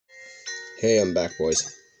Hey, I'm back,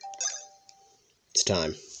 boys. It's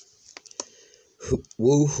time.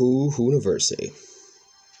 Woohoo University.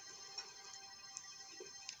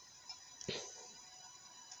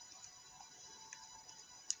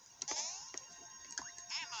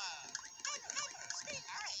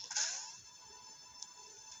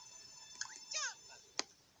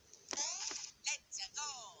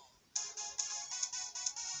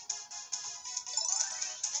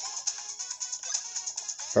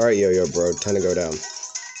 Alright, yo-yo, bro. Time to go down.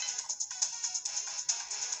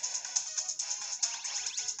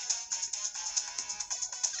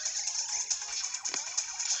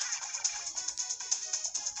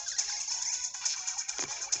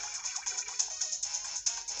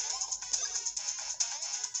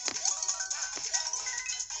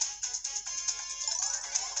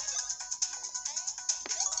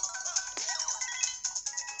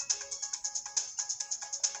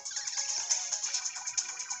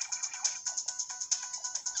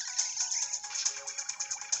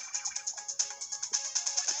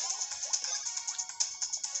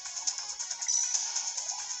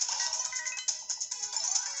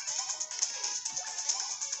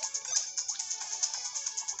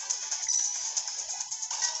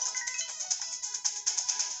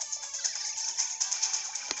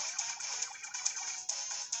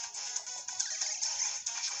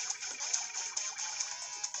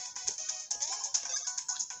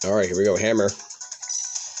 Alright, here we go. Hammer.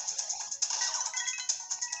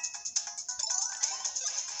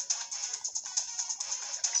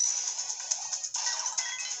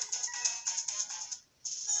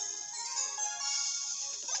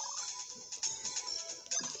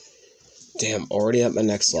 Damn, already at my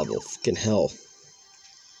next level. Fucking hell.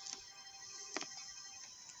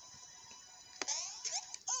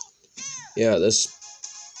 Yeah, this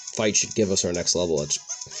fight should give us our next level. It's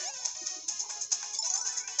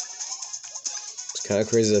kind of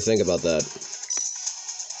crazy to think about that.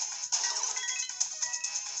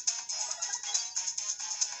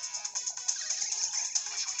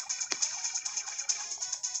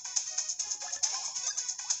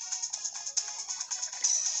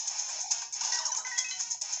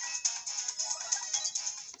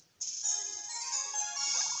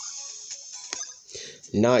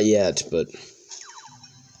 Not yet, but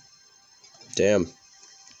damn.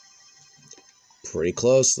 Pretty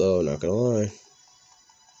close, though, not gonna lie.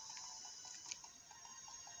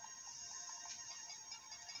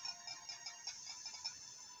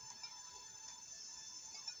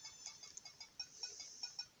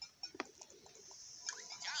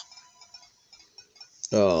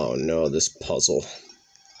 Oh no, this puzzle.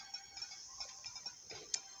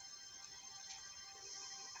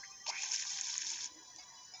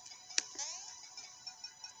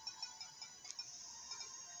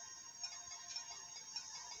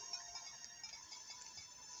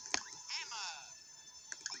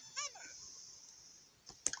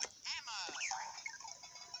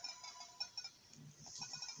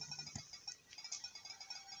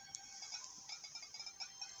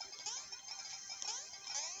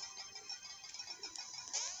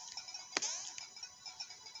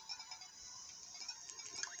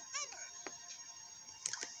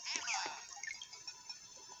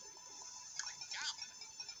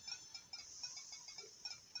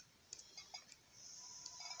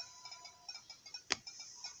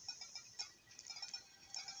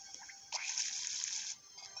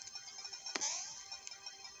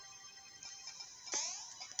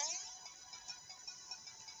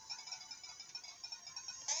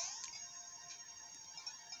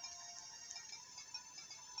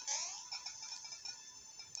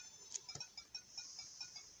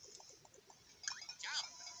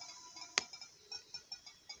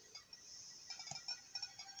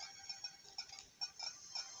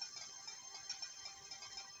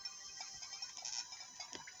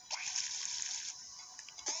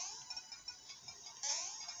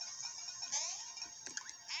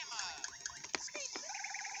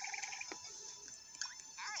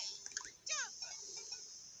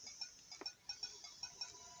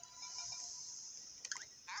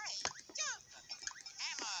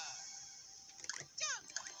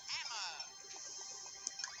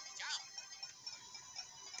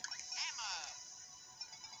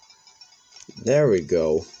 There we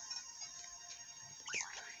go.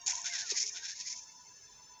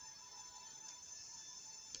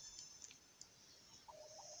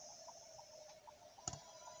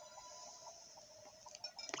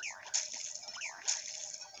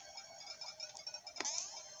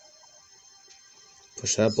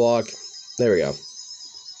 Push that block. There we go.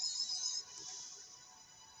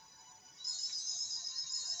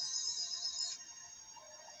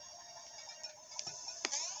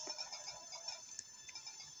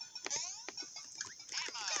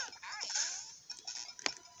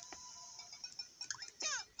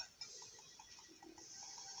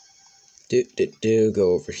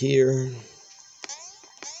 Go over here.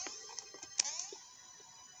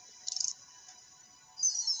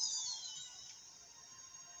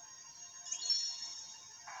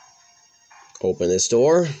 Open this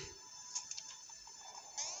door.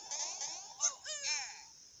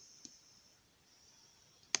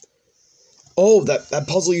 Oh, that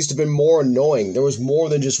puzzle used to have been more annoying. There was more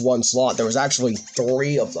than just one slot. There was actually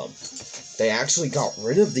 3 of them. They actually got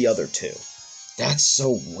rid of the other 2. That's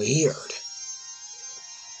so weird.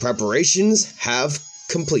 Preparations have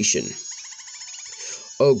completion.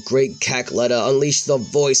 Oh, great Cackletta, unleash the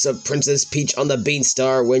voice of Princess Peach on the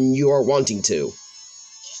Beanstar when you are wanting to.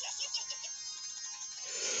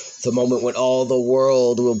 The moment when all the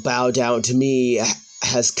world will bow down to me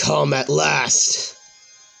has come at last.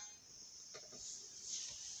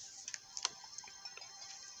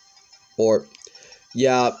 Or,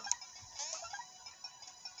 yeah.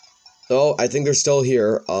 Oh, I think they're still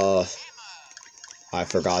here. I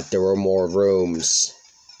forgot there were more rooms.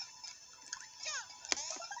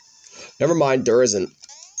 Never mind, there isn't.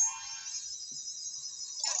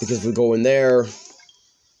 Because we go in there,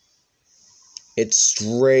 it's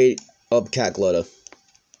straight up Cackletta.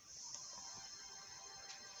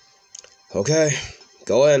 Okay,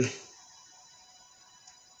 go in.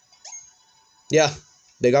 Yeah,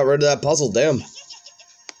 they got rid of that puzzle, damn.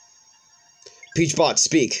 Peachbot,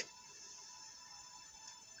 speak.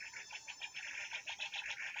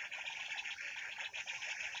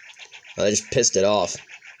 I just pissed it off.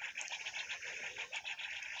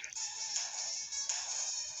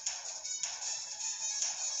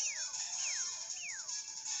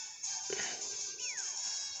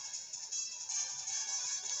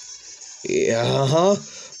 Yeah,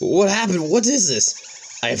 what happened? What is this?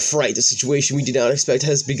 I am frightened. The situation we did not expect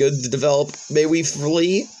has begun to develop. May we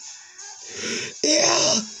flee?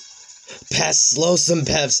 Yeah! Past slow some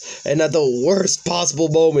peps, and at the worst possible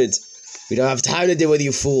moment. We don't have time to deal with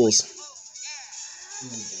you fools.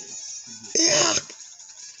 Yeah!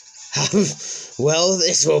 Well,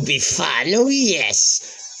 this will be fun. Oh,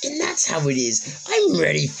 yes. And that's how it is. I'm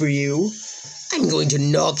ready for you. I'm going to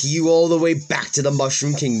knock you all the way back to the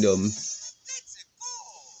Mushroom Kingdom.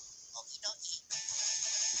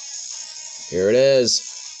 Here it is.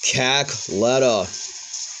 Cackletta.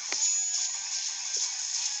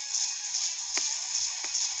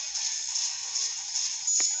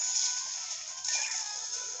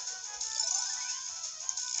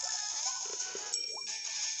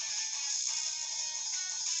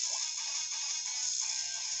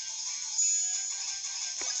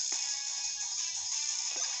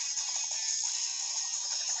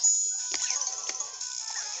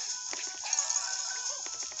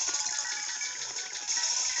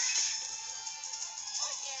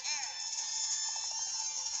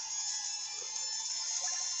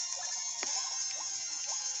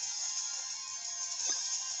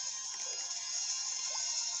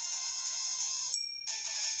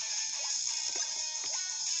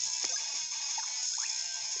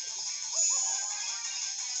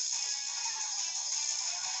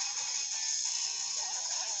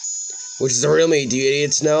 Which is the real me, do you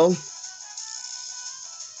idiots know?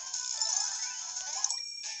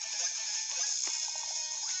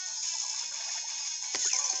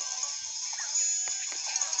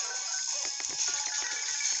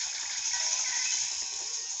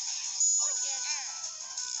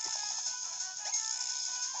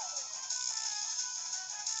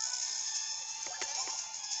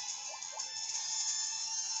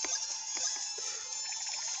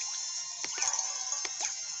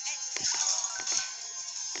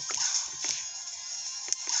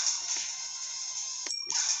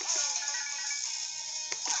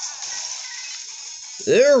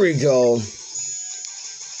 There we go.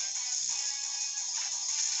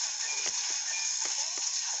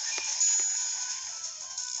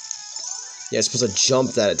 Yeah, it's supposed to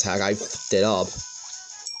jump that attack. I fucked it up.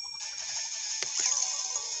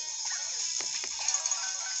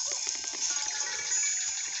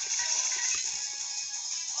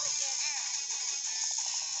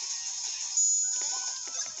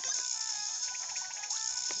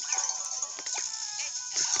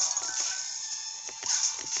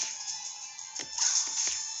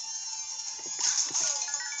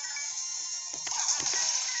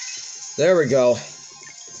 There we go.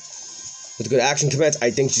 With a good action command,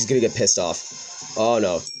 I think she's gonna get pissed off. Oh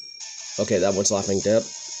no. Okay, that one's laughing. Yep.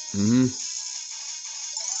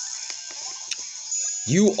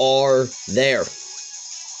 You are there.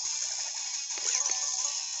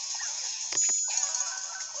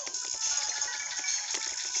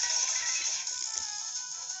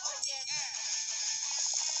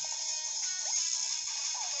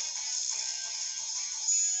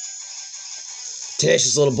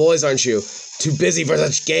 Tenacious little boys, aren't you? Too busy for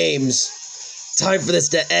such games. Time for this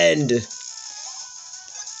to end.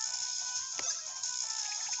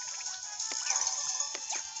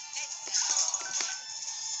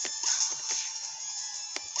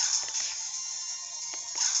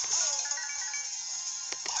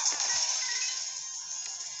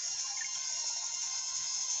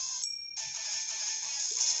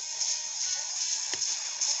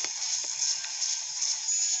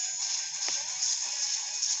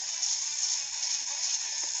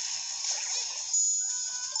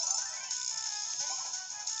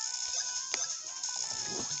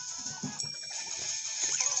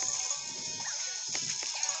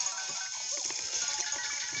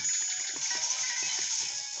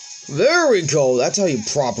 There we go. That's how you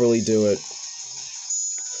properly do it.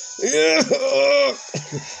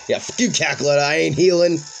 Yeah, fuck you, Cackletta. I ain't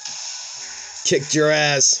healing. Kicked your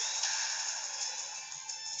ass.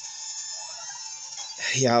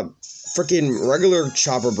 Yeah, freaking regular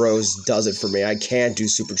Chopper Bros does it for me. I can't do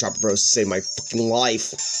Super Chopper Bros to save my fucking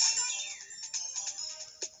life.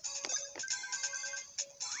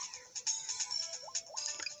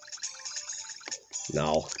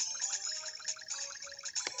 No.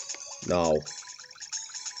 No.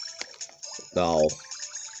 No.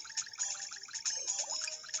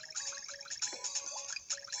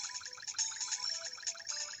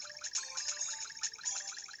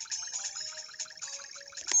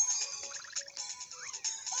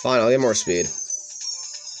 Fine, I'll get more speed.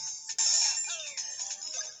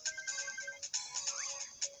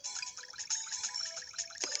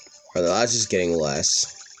 Or that's just getting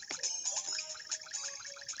less.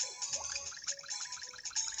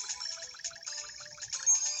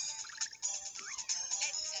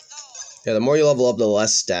 Yeah, the more you level up, the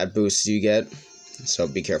less stat boosts you get. So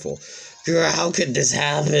be careful. How could this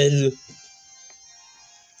happen?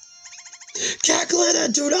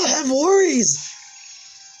 Cackletta, do not have worries!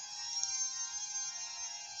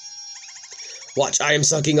 Watch, I am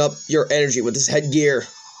sucking up your energy with this headgear.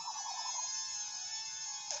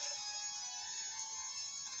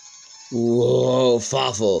 Whoa,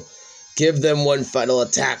 Fawful. Give them one final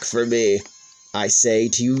attack for me. I say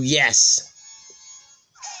to you, yes.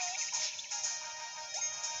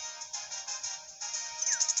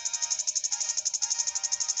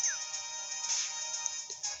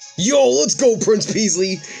 Yo, let's go, Prince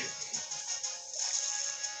Peasley!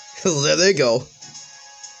 There they go.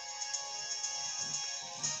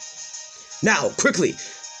 Now, quickly,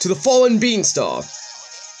 to the fallen Beanstar.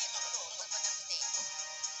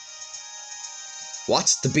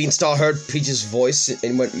 What? The Beanstar heard Peach's voice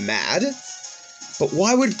and went mad? But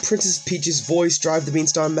why would Princess Peach's voice drive the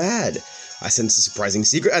Beanstar mad? I sense a surprising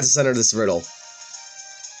secret at the center of this riddle.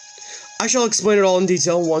 I shall explain it all in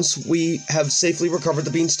detail once we have safely recovered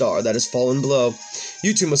the Beanstar that has fallen below.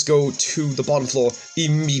 You two must go to the bottom floor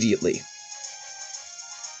immediately.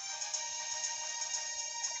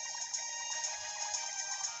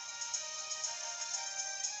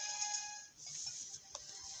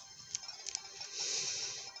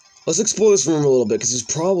 Let's explore this room a little bit, because there's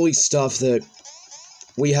probably stuff that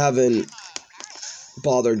we haven't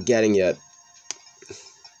bothered getting yet.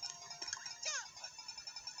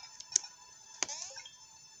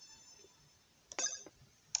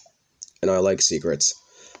 And I like secrets.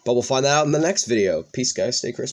 But we'll find that out in the next video. Peace, guys. Stay crispy.